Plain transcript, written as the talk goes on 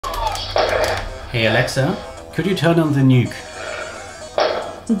Hey Alexa, could you turn on the Nuke?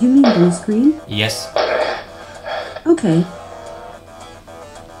 Did you mean blue screen? Yes. Okay.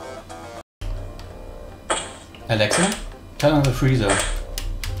 Alexa, turn on the freezer.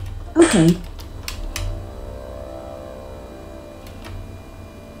 Okay.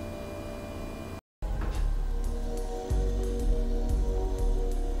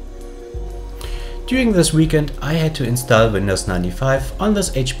 During this weekend I had to install Windows 95 on this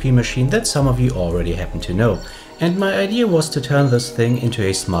HP machine that some of you already happen to know, and my idea was to turn this thing into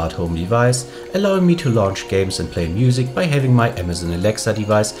a smart home device, allowing me to launch games and play music by having my Amazon Alexa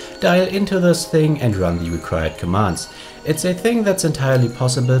device dial into this thing and run the required commands. It's a thing that's entirely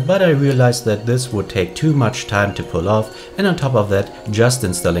possible, but I realized that this would take too much time to pull off, and on top of that, just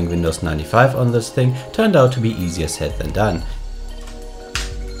installing Windows 95 on this thing turned out to be easier said than done.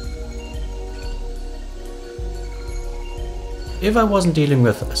 If I wasn't dealing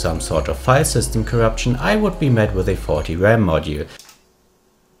with some sort of file system corruption, I would be met with a faulty RAM module.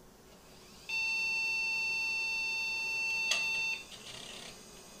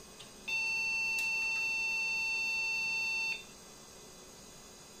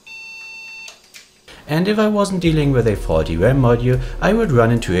 And if I wasn't dealing with a faulty RAM module, I would run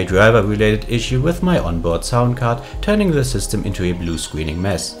into a driver related issue with my onboard sound card, turning the system into a blue screening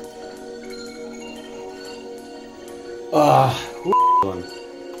mess.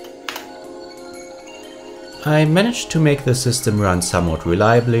 I managed to make the system run somewhat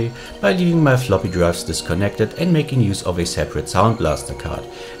reliably by leaving my floppy drives disconnected and making use of a separate Sound Blaster card.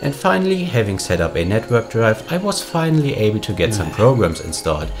 And finally, having set up a network drive, I was finally able to get some programs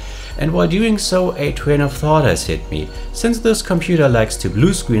installed. And while doing so, a train of thought has hit me. Since this computer likes to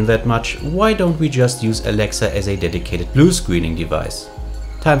blue screen that much, why don't we just use Alexa as a dedicated blue screening device?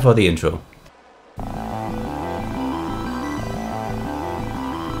 Time for the intro.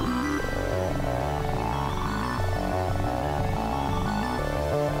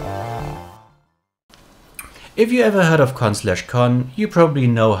 If you ever heard of Concon, you probably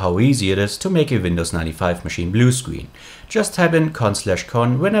know how easy it is to make a Windows 95 machine blue screen. Just type in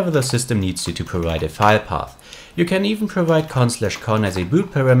con/con whenever the system needs you to provide a file path. You can even provide con/con as a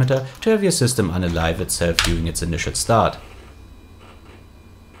boot parameter to have your system unalive itself during its initial start.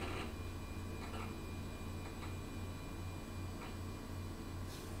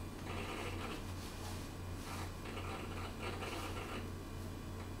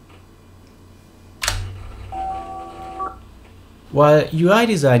 While UI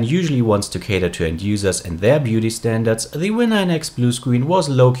design usually wants to cater to end users and their beauty standards, the Win9X blue screen was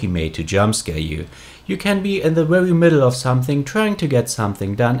low-key made to jump scare you. You can be in the very middle of something, trying to get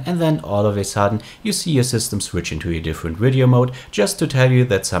something done, and then all of a sudden you see your system switch into a different video mode just to tell you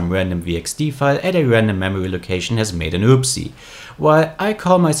that some random VXD file at a random memory location has made an oopsie. While I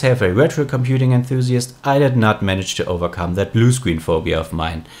call myself a retro computing enthusiast, I did not manage to overcome that blue screen phobia of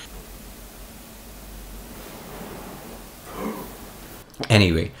mine.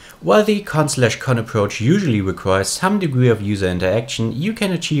 Anyway, while the con/con approach usually requires some degree of user interaction, you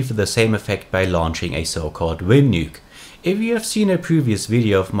can achieve the same effect by launching a so-called WinNuke. If you have seen a previous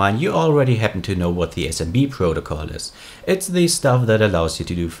video of mine, you already happen to know what the SMB protocol is. It's the stuff that allows you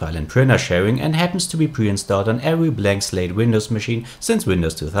to do file and printer sharing and happens to be pre-installed on every blank slate Windows machine since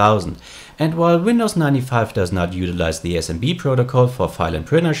Windows 2000. And while Windows 95 does not utilize the SMB protocol for file and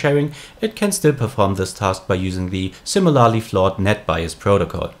printer sharing, it can still perform this task by using the similarly flawed NetBIOS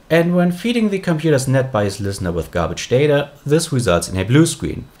protocol. And when feeding the computer's NetBIOS listener with garbage data, this results in a blue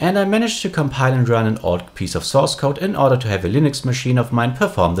screen. And I managed to compile and run an old piece of source code in order to have a Linux machine of mine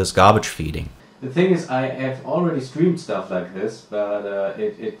perform this garbage feeding. The thing is, I have already streamed stuff like this, but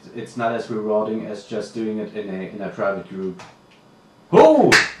it's not as rewarding as just doing it in a private group.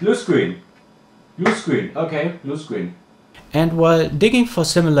 Oh! Blue screen! Blue screen, okay, blue screen. And while digging for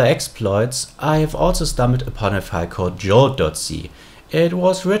similar exploits, I have also stumbled upon a file called jolt.c. It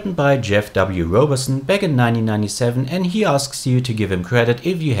was written by Jeff W. Roberson back in 1997, and he asks you to give him credit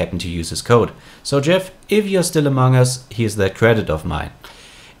if you happen to use his code. So Jeff, if you're still among us, here's that credit of mine.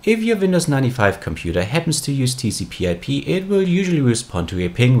 If your Windows 95 computer happens to use TCPIP, it will usually respond to a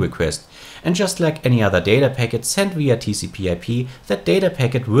ping request. And just like any other data packet sent via TCPIP, that data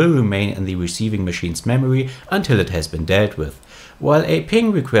packet will remain in the receiving machine's memory until it has been dealt with. While a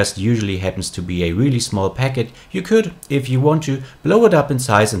ping request usually happens to be a really small packet, you could, if you want to, blow it up in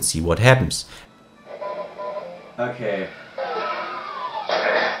size and see what happens. Okay.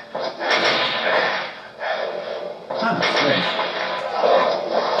 Strange.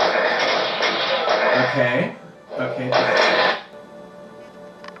 Okay. Okay.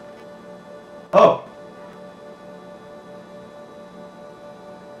 Oh!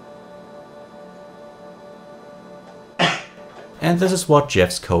 and this is what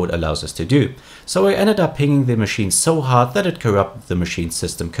Jeff's code allows us to do. So I ended up pinging the machine so hard that it corrupted the machine's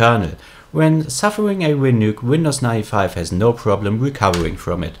system kernel. When suffering a WinNuke, Windows 95 has no problem recovering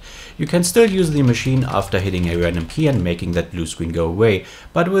from it. You can still use the machine after hitting a random key and making that blue screen go away,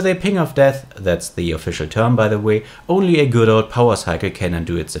 but with a ping of death, that's the official term by the way, only a good old power cycle can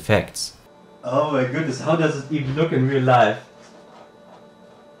undo its effects. Oh my goodness, how does it even look in real life?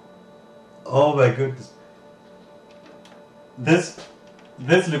 Oh my goodness. This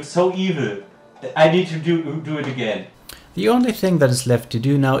looks so evil. I need to do it again. The only thing that is left to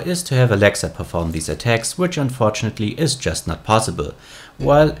do now is to have Alexa perform these attacks, which unfortunately is just not possible.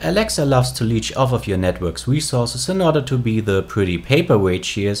 While Alexa loves to leech off of your network's resources in order to be the pretty paperweight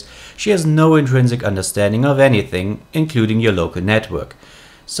she has no intrinsic understanding of anything, including your local network.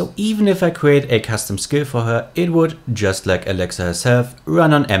 So even if I create a custom skill for her, it would, just like Alexa herself,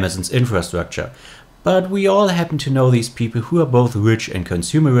 run on Amazon's infrastructure. But we all happen to know these people who are both rich and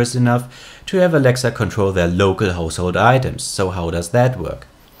consumerist enough to have Alexa control their local household items. So how does that work?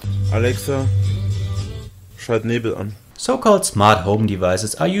 Alexa, schalt Nebel an. So-called smart home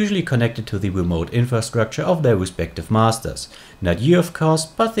devices are usually connected to the remote infrastructure of their respective masters. Not you of course,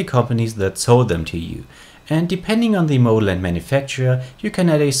 but the companies that sold them to you. And depending on the model and manufacturer, you can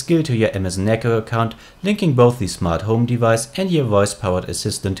add a skill to your Amazon Echo account, linking both the smart home device and your voice-powered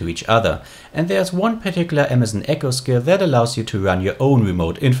assistant to each other. And there's one particular Amazon Echo skill that allows you to run your own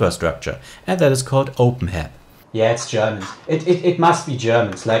remote infrastructure, and that is called OpenAp. Yeah, it's Germans. It must be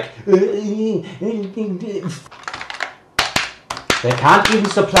Germans, like... They can't even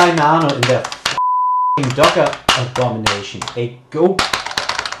supply nano in their Docker abomination. Hey, go!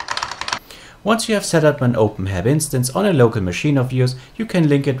 Once you have set up an OpenApp instance on a local machine of yours, you can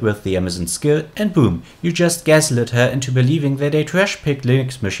link it with the Amazon skill and boom, you just gaslit her into believing that a trash-picked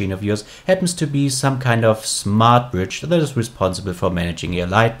Linux machine of yours happens to be some kind of smart bridge that is responsible for managing your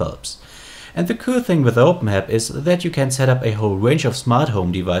light bulbs. And the cool thing with OpenApp is that you can set up a whole range of smart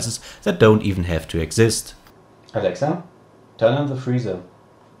home devices that don't even have to exist. Alexa, turn on the freezer.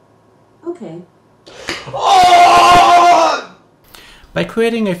 Okay. By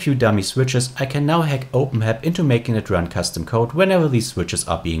creating a few dummy switches, I can now hack OpenApp into making it run custom code whenever these switches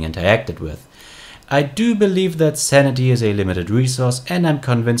are being interacted with. I do believe that sanity is a limited resource, and I'm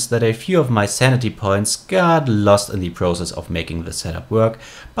convinced that a few of my sanity points got lost in the process of making the setup work,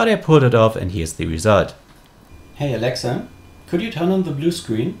 but I pulled it off and here's the result. Hey Alexa, could you turn on the blue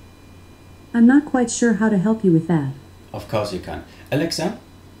screen? I'm not quite sure how to help you with that. Of course you can. Alexa,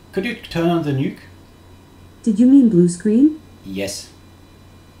 could you turn on the nuke? Did you mean blue screen? Yes.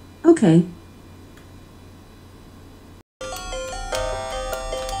 Okay.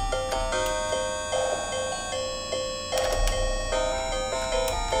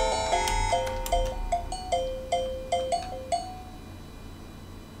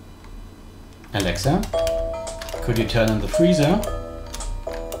 Alexa, could you turn on the freezer?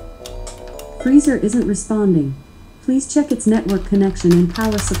 Freezer isn't responding. Please check its network connection and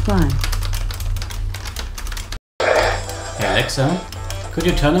power supply. Hey Alexa, could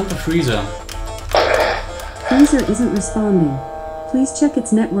you turn on the freezer? Freezer isn't responding. Please check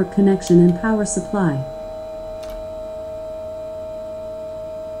its network connection and power supply.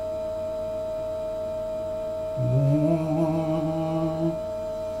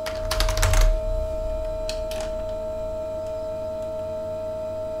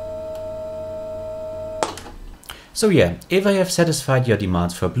 So yeah, if I have satisfied your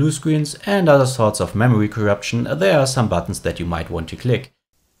demands for blue screens and other sorts of memory corruption, there are some buttons that you might want to click.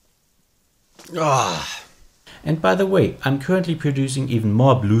 And by the way, I'm currently producing even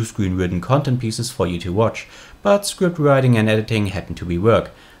more blue screen ridden content pieces for you to watch, but script writing and editing happen to be work,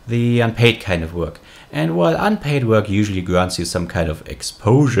 the unpaid kind of work. And while unpaid work usually grants you some kind of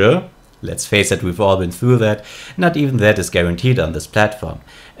exposure, let's face it, we've all been through that, not even that is guaranteed on this platform.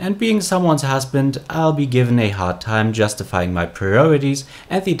 And being someone's husband, I'll be given a hard time justifying my priorities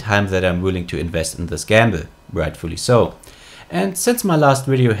and the time that I'm willing to invest in this gamble, rightfully so. And since my last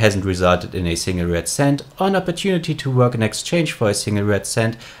video hasn't resulted in a single red cent, or an opportunity to work in exchange for a single red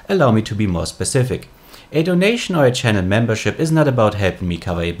cent, allow me to be more specific. A donation or a channel membership is not about helping me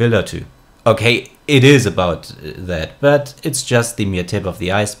cover a bill or two. Okay, it is about that, but it's just the mere tip of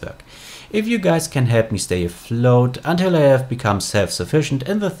the iceberg. If you guys can help me stay afloat until I have become self-sufficient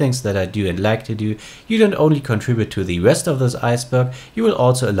in the things that I do and like to do, you don't only contribute to the rest of this iceberg, you will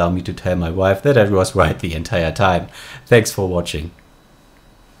also allow me to tell my wife that I was right the entire time. Thanks for watching.